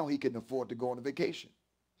because now he can afford to go on a vacation."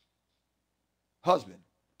 Husband: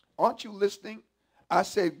 "Aren't you listening? I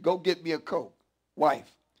said go get me a Coke."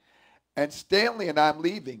 Wife: And Stanley and I am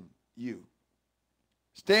leaving you.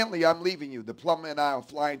 Stanley, I'm leaving you. The plumber and I are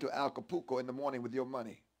flying to Acapulco in the morning with your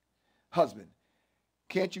money. Husband,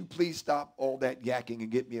 can't you please stop all that yakking and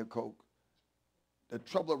get me a Coke? The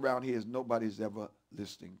trouble around here is nobody's ever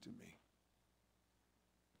listening to me.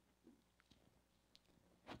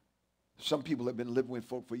 Some people have been living with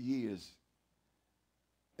folk for years,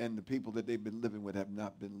 and the people that they've been living with have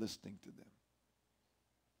not been listening to them.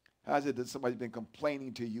 How is it that somebody's been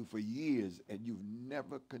complaining to you for years and you've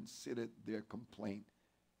never considered their complaint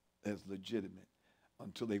as legitimate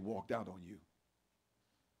until they walked out on you?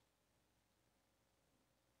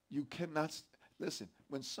 You cannot, listen,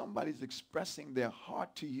 when somebody's expressing their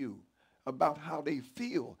heart to you about how they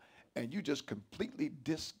feel and you just completely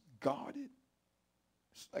discard it,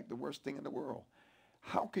 it's like the worst thing in the world.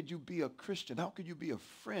 How could you be a Christian? How could you be a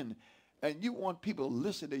friend? And you want people to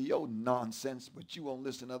listen to your nonsense, but you won't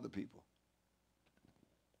listen to other people.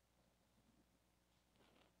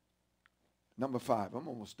 Number 5. I'm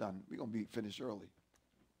almost done. We're going to be finished early.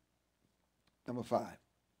 Number 5.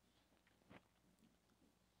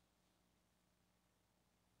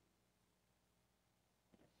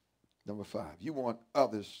 Number 5. You want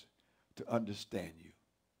others to understand you.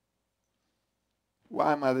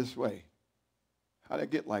 Why am I this way? How did I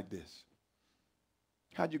get like this?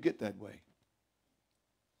 How'd you get that way?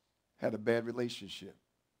 Had a bad relationship.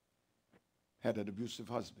 Had an abusive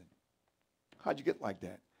husband. How'd you get like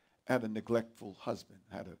that? Had a neglectful husband.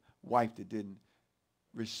 Had a wife that didn't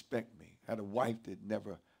respect me. Had a wife that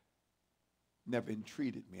never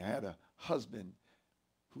entreated me. I had a husband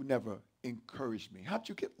who never encouraged me. How'd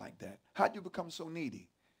you get like that? How'd you become so needy?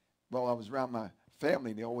 Well, I was around my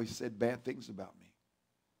family and they always said bad things about me.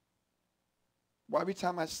 Well, every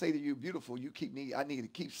time I say to you, beautiful, you keep needy. I need to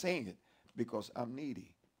keep saying it because I'm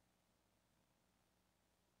needy.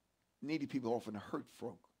 Needy people often hurt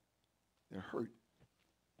folk. They're hurt.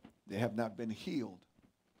 They have not been healed.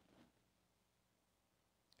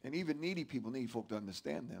 And even needy people need folk to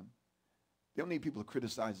understand them. They don't need people to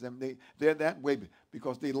criticize them. They're that way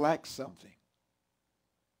because they lack something.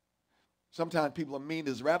 Sometimes people are mean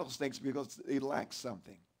as rattlesnakes because they lack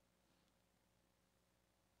something.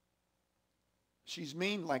 She's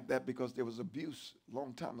mean like that because there was abuse a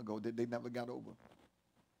long time ago that they never got over.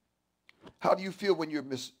 How do you feel when you're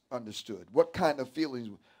misunderstood? What kind of feelings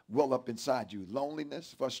well up inside you?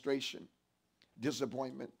 Loneliness, frustration,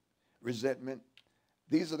 disappointment, resentment.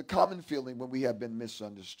 These are the common feelings when we have been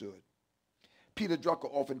misunderstood. Peter Drucker,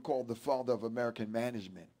 often called the father of American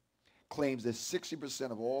management, claims that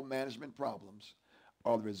 60% of all management problems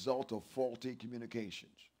are the result of faulty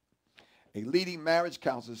communications. A leading marriage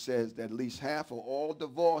counselor says that at least half of all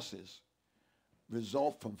divorces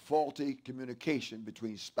result from faulty communication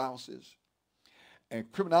between spouses. And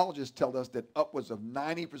criminologists tell us that upwards of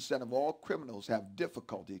 90% of all criminals have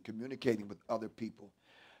difficulty communicating with other people.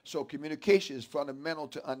 So communication is fundamental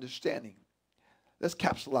to understanding. Let's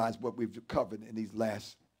capsulize what we've covered in these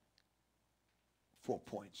last 4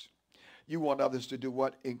 points. You want others to do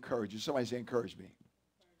what? Encourage you. Somebody say, encourage me.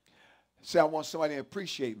 Say, I want somebody to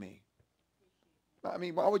appreciate me. I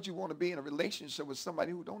mean, why would you want to be in a relationship with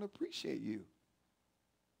somebody who don't appreciate you?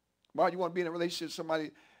 Why do you want to be in a relationship with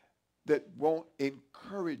somebody that won't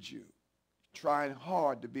encourage you? Trying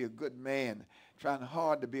hard to be a good man, trying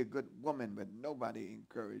hard to be a good woman, but nobody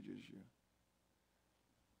encourages you.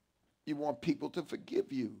 You want people to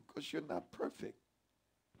forgive you because you're not perfect.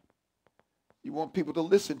 You want people to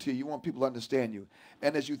listen to you. You want people to understand you.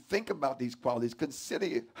 And as you think about these qualities,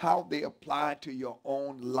 consider how they apply to your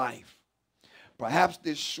own life. Perhaps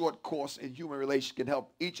this short course in human relations can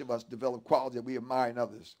help each of us develop qualities that we admire in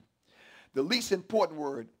others. The least important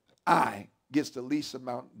word, I, gets the least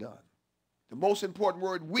amount done. The most important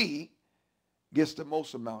word, we, gets the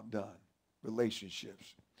most amount done.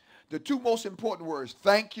 Relationships. The 2 most important words,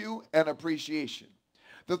 thank you and appreciation.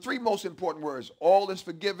 The 3 most important words, all is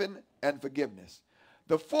forgiven and forgiveness.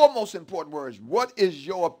 The 4 most important words, what is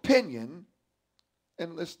your opinion,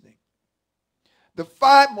 and listening. The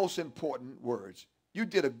 5 most important words, you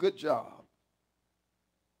did a good job,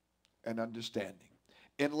 and understanding.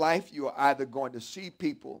 In life, you are either going to see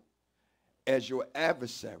people as your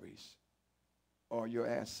adversaries or your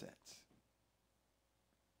assets.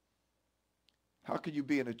 How can you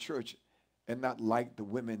be in a church and not like the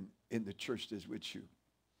women in the church that's with you?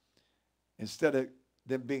 Instead of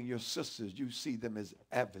them being your sisters, you see them as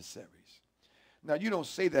adversaries. Now, you don't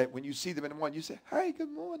say that when you see them in the morning. You say, hi, good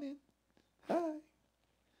morning. Hi.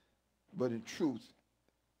 But in truth,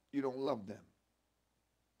 you don't love them.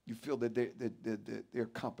 You feel that they're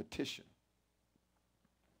competition.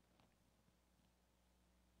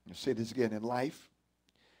 I'll say this again. In life,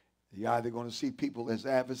 You're either going to see people as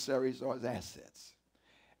adversaries or as assets.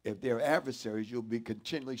 If they're adversaries, you'll be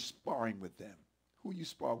continually sparring with them. Who you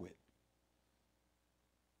spar with?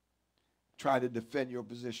 Try to defend your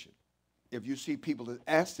position. If you see people as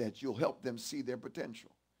assets, you'll help them see their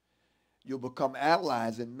potential. You'll become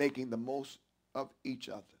allies in making the most of each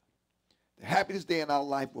other. The happiest day in our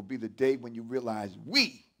life will be the day when you realize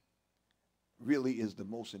we really is the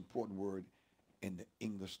most important word in the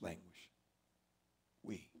English language.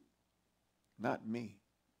 We. Not me,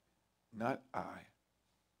 not I,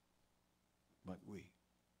 but we.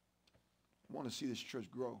 I want to see this church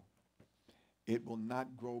grow. It will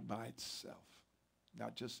not grow by itself,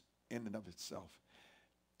 not just in and of itself.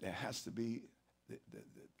 There has to be the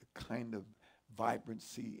kind of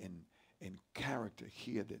vibrancy and character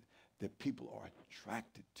here that people are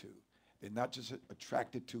attracted to. They're not just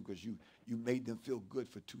attracted to because you made them feel good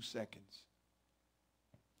for 2 seconds.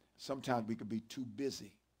 Sometimes we can be too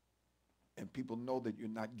busy, and people know that you're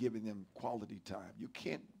not giving them quality time. You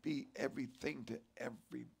can't be everything to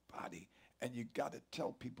everybody, and you got to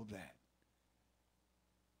tell people that.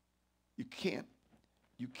 You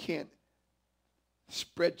can't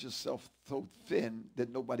spread yourself so thin that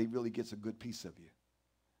nobody really gets a good piece of you.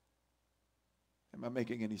 Am I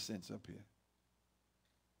making any sense up here?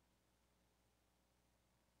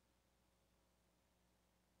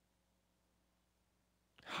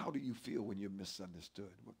 How do you feel when you're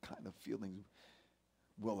misunderstood? What kind of feelings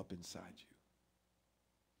well up inside you?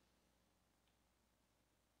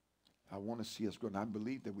 I want to see us grow, and I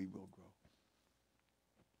believe that we will grow.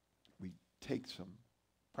 We take some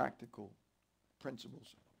practical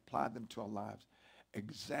principles, apply them to our lives,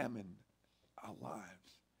 examine our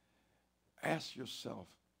lives. Ask yourself,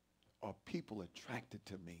 are people attracted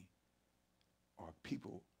to me? Or are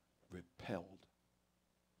people repelled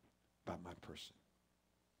by my person?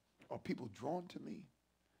 Are people drawn to me?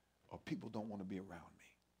 Or people don't want to be around me?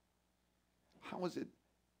 How is it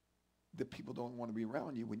that people don't want to be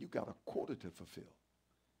around you when you got a quota to fulfill?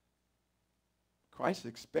 Christ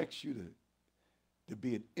expects you to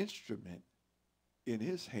be an instrument in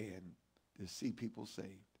his hand to see people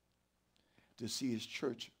saved, to see his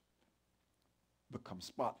church become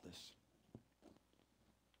spotless,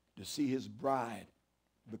 to see his bride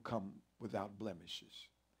become without blemishes.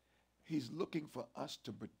 He's looking for us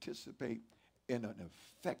to participate in an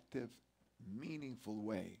effective, meaningful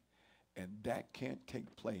way, and that can't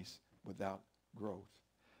take place without growth.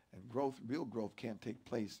 And growth, real growth, can't take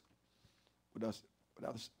place without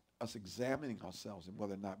us examining ourselves and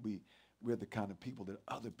whether or not we're the kind of people that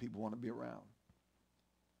other people want to be around.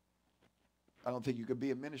 I don't think you could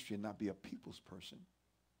be a ministry and not be a people's person.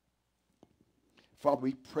 Father,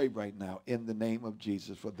 we pray right now in the name of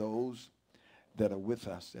Jesus for those that are with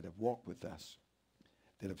us, that have walked with us,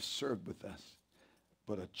 that have served with us,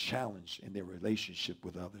 but are challenged in their relationship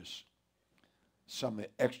with others. Some are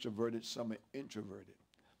extroverted, some are introverted.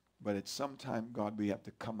 But at some time, God, we have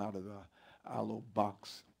to come out of our little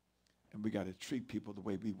box, and we got to treat people the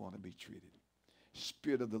way we want to be treated.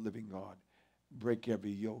 Spirit of the living God, break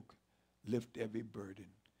every yoke, lift every burden,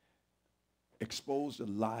 expose the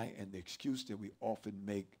lie and the excuse that we often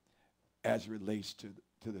make as it relates to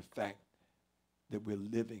the fact that we're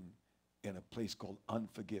living in a place called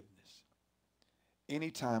unforgiveness.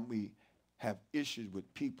 Anytime we have issues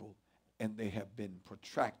with people and they have been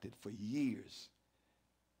protracted for years,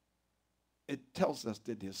 it tells us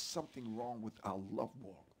that there's something wrong with our love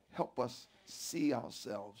walk. Help us see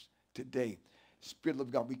ourselves today. Spirit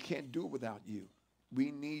of God, we can't do it without you.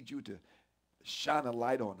 We need you to shine a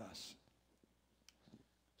light on us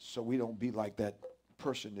so we don't be like that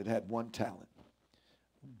person that had one talent,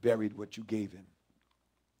 buried what you gave him,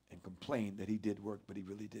 and complained that he did work, but he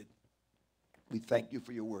really didn't. We thank you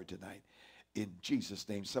for your word tonight. In Jesus'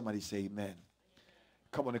 name, somebody say amen.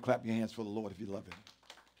 Come on and clap your hands for the Lord if you love him.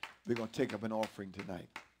 We're going to take up an offering tonight.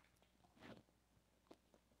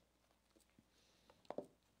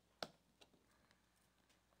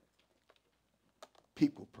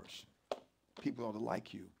 People person. People ought to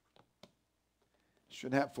like you.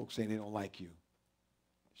 Shouldn't have folks saying they don't like you.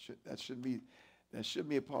 That shouldn't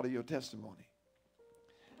be a part of your testimony.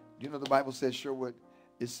 You know, the Bible says, Sherwood,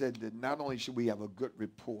 it said that not only should we have a good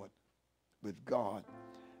report with God,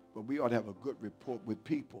 but we ought to have a good report with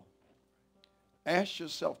people. Ask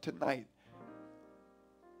yourself tonight,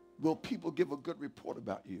 will people give a good report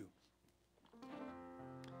about you?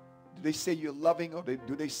 Do they say you're loving, or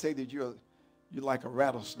do they say that you're like a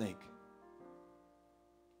rattlesnake?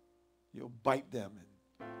 You'll bite them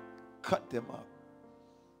and cut them up.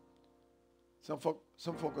 Some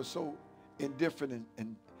folk are so indifferent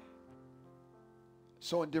and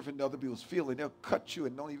so indifferent to other people's feelings, they'll cut you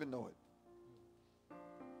and don't even know it.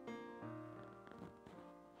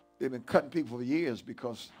 They've been cutting people for years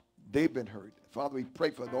because they've been hurt. Father, we pray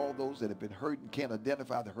for all those that have been hurt and can't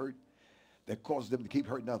identify the hurt that caused them to keep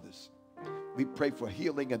hurting others. We pray for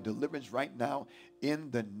healing and deliverance right now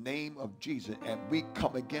in the name of Jesus. And we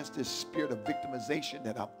come against this spirit of victimization,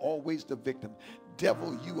 that I'm always the victim.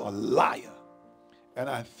 Devil, you a liar. And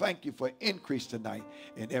I thank you for increase tonight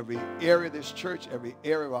in every area of this church, every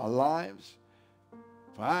area of our lives.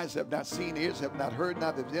 For eyes have not seen, ears have not heard,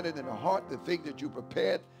 neither have entered in the heart the things that you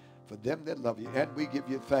prepared for them that love you. And we give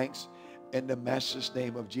you thanks in the Master's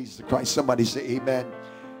name of Jesus Christ. Somebody say amen.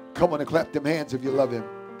 Come on and clap them hands if you love him.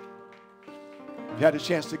 If you had a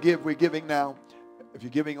chance to give, we're giving now. If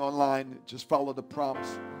you're giving online, just follow the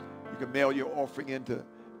prompts. You can mail your offering into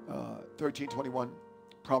 1321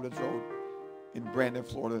 Providence Road in Brandon,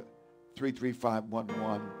 Florida,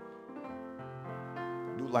 33511.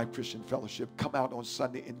 New Life Christian Fellowship. Come out on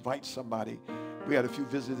Sunday. Invite somebody. We had a few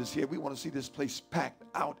visitors here. We want to see this place packed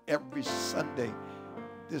out every Sunday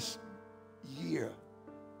this year.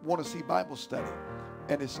 We want to see Bible study.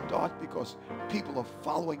 And it starts because people are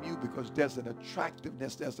following you, because there's an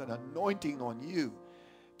attractiveness, there's an anointing on you.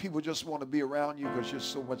 People just want to be around you because you're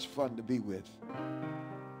so much fun to be with.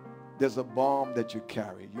 There's a balm that you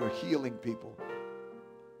carry. You're healing people.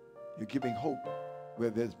 You're giving hope where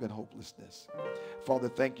there's been hopelessness. Father,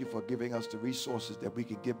 thank you for giving us the resources that we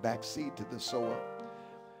can give back seed to the sower.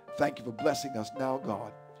 Thank you for blessing us now,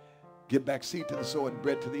 God. Give back seed to the sower and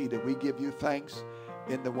bread to the eater. We give you thanks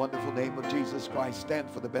in the wonderful name of Jesus Christ. Stand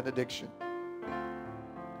for the benediction.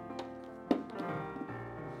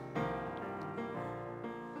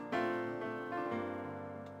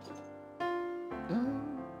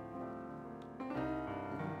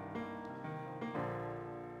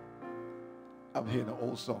 I'm hearing an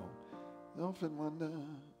old song. Often wonder,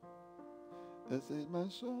 this is my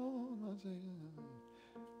soul, my Savior.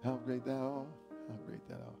 How great thou art, how great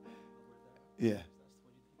thou art. Yeah.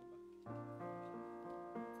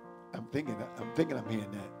 I'm thinking I'm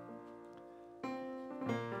hearing that.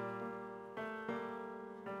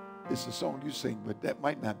 It's a song you sing, but that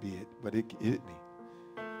might not be it, but it hit me.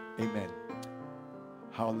 Amen.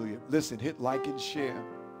 Hallelujah. Listen, hit like and share.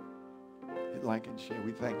 Hit like and share.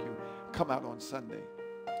 We thank you. Come out on Sunday.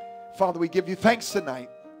 Father, we give you thanks tonight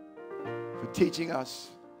for teaching us,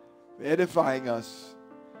 for edifying us.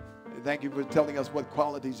 Thank you for telling us what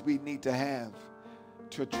qualities we need to have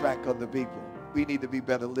to attract other people. We need to be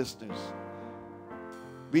better listeners.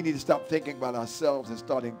 We need to stop thinking about ourselves and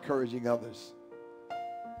start encouraging others.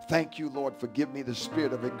 Thank you, Lord, for giving me the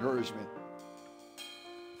spirit of encouragement.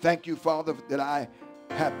 Thank you, Father, that I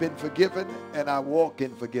have been forgiven and I walk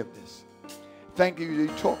in forgiveness. Thank you, you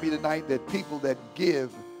taught me tonight that people that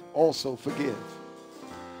give also forgive.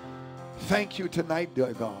 Thank you tonight,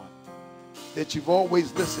 dear God, that you've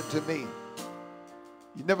always listened to me.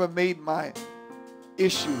 You never made my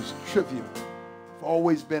issues trivial. I've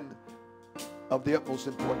always been of the utmost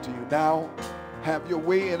importance to you. Now, have your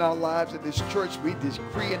way in our lives in this church. We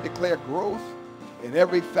decree and declare growth in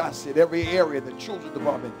every facet, every area, in the children's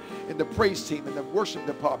department, in the praise team, in the worship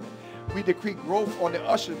department. We decree growth on the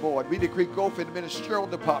usher board. We decree growth in the ministerial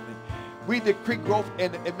department. We decree growth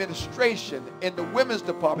in administration, in the women's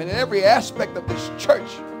department, in every aspect of this church.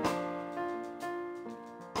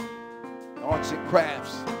 Arts and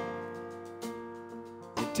crafts,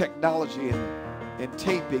 in technology, in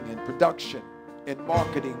taping, in production, in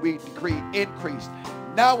marketing. We decree increase.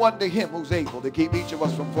 Now unto him who's able to keep each of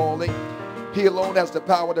us from falling. He alone has the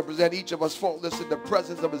power to present each of us faultless in the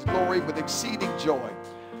presence of his glory with exceeding joy.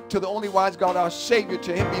 To the only wise God, our Savior,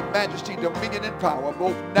 to him be majesty, dominion, and power,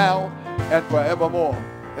 both now and forevermore.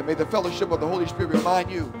 And may the fellowship of the Holy Spirit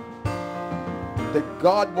remind you that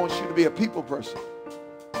God wants you to be a people person.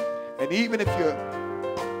 And even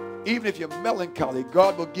if you're melancholy,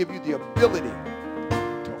 God will give you the ability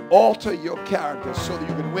to alter your character so that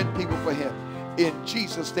you can win people for him. In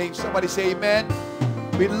Jesus' name, somebody say amen.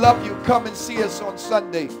 We love you. Come and see us on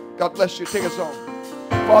Sunday. God bless you. Take us home.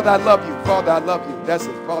 Father, I love you. Father, I love you. That's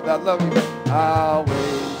it. Father, I love you. I'll wait.